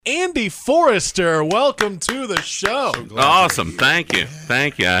Andy Forrester, welcome to the show. Awesome. Thank you.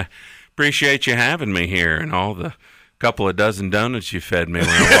 I appreciate you having me here and all the couple of dozen donuts you fed me when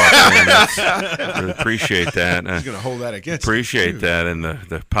I walked in. I really appreciate that. He's going to hold that against Appreciate that. And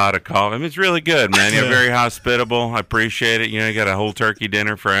the pot of coffee. I mean, it's really good, man. You're very hospitable. I appreciate it. You know, you got a whole turkey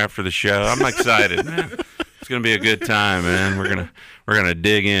dinner for after the show. I'm excited, man. It's going to be a good time, man. We're gonna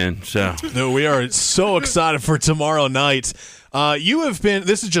dig in. So no, we are so excited for tomorrow night. You have been.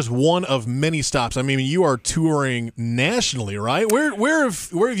 This is just one of many stops. I mean, you are touring nationally, right? Where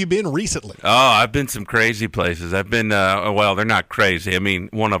have you been recently? Oh, I've been some crazy places. I've been. Well, they're not crazy. I mean,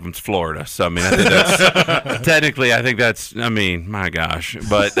 one of them's Florida. So I mean, I think that's technically. I think that's. I mean, my gosh.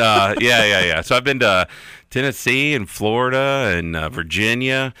 But yeah. So I've been to Tennessee and Florida and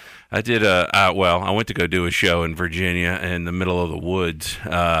Virginia. I did I went to go do a show in Virginia in the middle of the woods.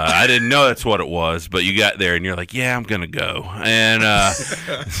 I didn't know that's what it was, but you got there and you're like, yeah, I'm going to go. And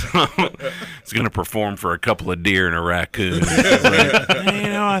so I was going to perform for a couple of deer and a raccoon.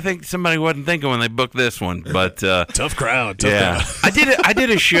 I think somebody wasn't thinking when they booked this one, but tough crowd. I did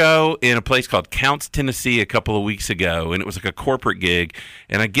a show in a place called Counts, Tennessee a couple of weeks ago, and it was like a corporate gig,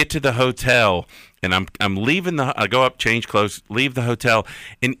 and I get to the hotel and I'm leaving I go up, change clothes, leave the hotel,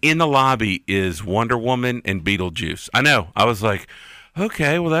 and in the lobby is Wonder Woman and Beetlejuice. I know. I was like,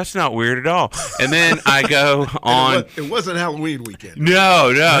 okay, well, that's not weird at all. And then I go on. It wasn't Halloween weekend. No.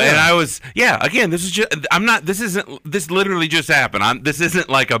 Yeah. And I was, again, this is just, this literally just happened. This isn't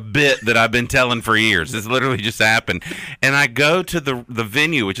like a bit that I've been telling for years. This literally just happened. And I go to the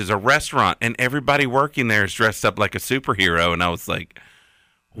venue, which is a restaurant, and everybody working there is dressed up like a superhero. And I was like,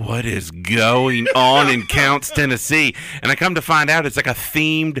 what is going on in Counts, Tennessee? And I come to find out it's like a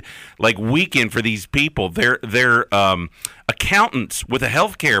themed like weekend for these people. They're accountants with a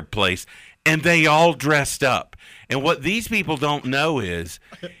healthcare place, and they all dressed up. And what these people don't know is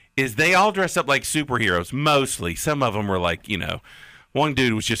they all dress up like superheroes, mostly. Some of them were like, one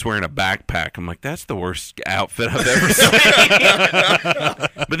dude was just wearing a backpack. I'm like, that's the worst outfit I've ever seen.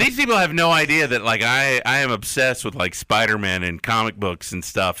 But these people have no idea that, like, I am obsessed with, like, Spider-Man and comic books and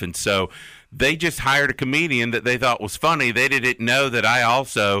stuff. And so they just hired a comedian that they thought was funny. They didn't know that I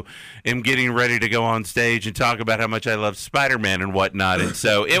also am getting ready to go on stage and talk about how much I love Spider-Man and whatnot. And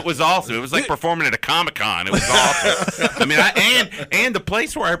so it was awesome. It was like performing at a Comic-Con. It was awesome. I mean, and the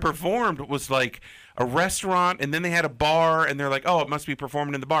place where I performed was like a restaurant, and then they had a bar, and they're like, oh, it must be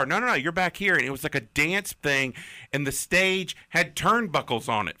performing in the bar. No, you're back here. And it was like a dance thing, and the stage had turnbuckles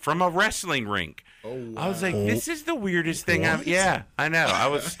on it from a wrestling rink. Oh, wow. I was like, this is the weirdest thing I know. I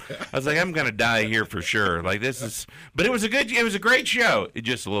was like, I'm gonna die here for sure. Like, this is, but it was a great show. It's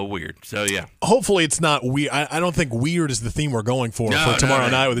just a little weird. So yeah. Hopefully it's not weird. I don't think weird is the theme we're going for tomorrow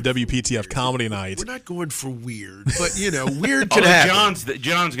night with the WPTF Comedy Night. We're not going for weird, but weird could happen.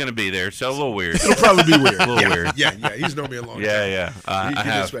 John's gonna be there, so a little weird. It'll probably be weird. A little weird. Yeah. He's known me a long time. Yeah. You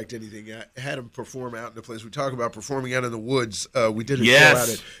can expect anything. I had him perform out in the place. We talk about performing out in the woods. We did a show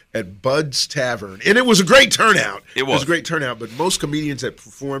out at Bud's Tavern, and it was a great turnout. It was a great turnout, but most comedians that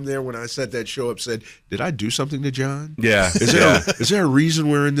performed there when I set that show up said, did I do something to John? Yeah. Is there a reason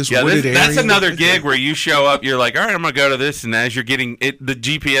we're in this wooded area? That's another gig where you show up, you're like, all right, I'm going to go to this, and as you're getting it, the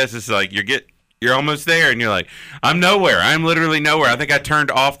GPS is like, you're almost there, and you're like, I'm nowhere. I'm literally nowhere. I think I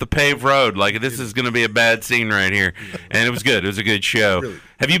turned off the paved road. Like, this is going to be a bad scene right here. And it was good. It was a good show. Really?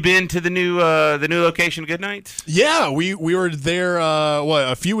 Have you been to the new location, Goodnights? Yeah, we were there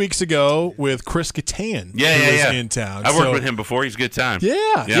a few weeks ago with Chris Kattan. Yeah. In town. I worked with him before. He's a good time.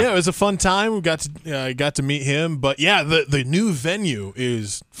 Yeah. It was a fun time. We got to meet him. But yeah, the new venue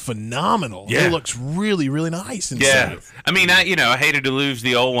is phenomenal. Yeah. It looks really, really nice inside. Yeah. I mean, I hated to lose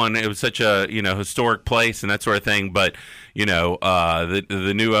the old one. It was such a historic place and that sort of thing. But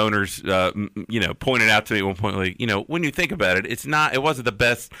the new owners pointed out to me at one point, like, when you think about it, it wasn't the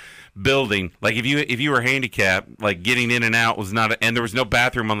best building. Like, if you were handicapped, like, getting in and out was not and there was no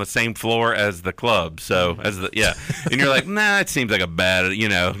bathroom on the same floor as the club. So and you're like, nah, it seems like a bad,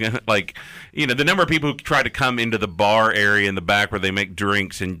 like, the number of people who try to come into the bar area in the back where they make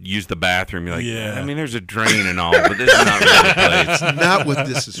drinks and use the bathroom, you're like, I mean, there's a drain and all, but this is not really the place. It's not what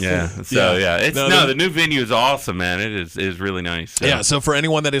this is for. Yeah. So the new venue is awesome, man. It is really nice. So. Yeah. So for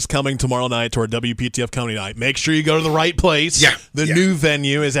anyone that is coming tomorrow night to our WPTF Comedy Night, make sure you go to the right place. Yeah. The new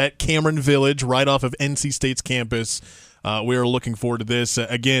venue is at Cameron Village, right off of NC State's campus. We are looking forward to this.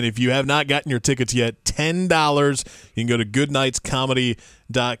 Again, if you have not gotten your tickets yet, $10. You can go to Goodnights Comedy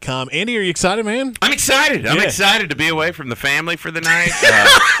WPTFcomedy.com. Andy, are you excited, man? I'm excited. I'm excited to be away from the family for the night.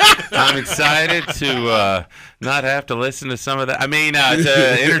 I'm excited to not have to listen to some of that. I mean,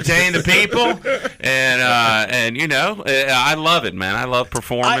 to entertain the people, and you know, I love it, man. I love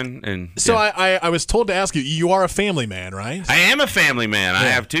performing. I was told to ask you. You are a family man, right? I am a family man. I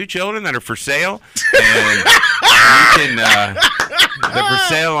have 2 children that are for sale, and you can. They're for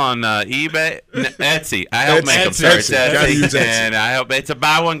sale on eBay, Etsy. I help make them. Sorry, it's Etsy, and I help. It's a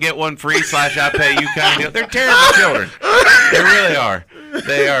buy one get one free / I pay you kind of deal. They're terrible children. They really are.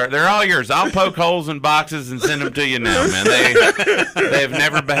 They are. They're all yours. I'll poke holes in boxes and send them to you now, man. They have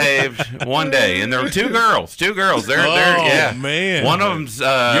never behaved one day, and there were 2 girls. 2 girls. They're man. One of them's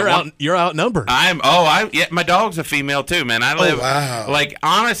you're outnumbered. My dog's a female too, man. I live like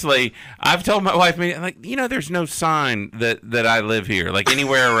honestly. I've told my wife, like, you know, there's no sign that I live here, like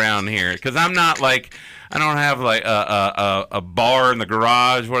anywhere around here, because I'm not like. I don't have like a bar in the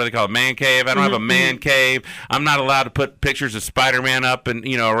garage. What do they call it? Man cave. I don't have a man cave. I'm not allowed to put pictures of Spider-Man up and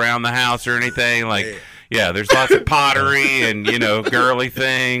around the house or anything. Like, yeah, there's lots of pottery and girly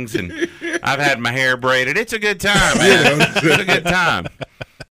things. And I've had my hair braided. It's a good time, man. It's a good time.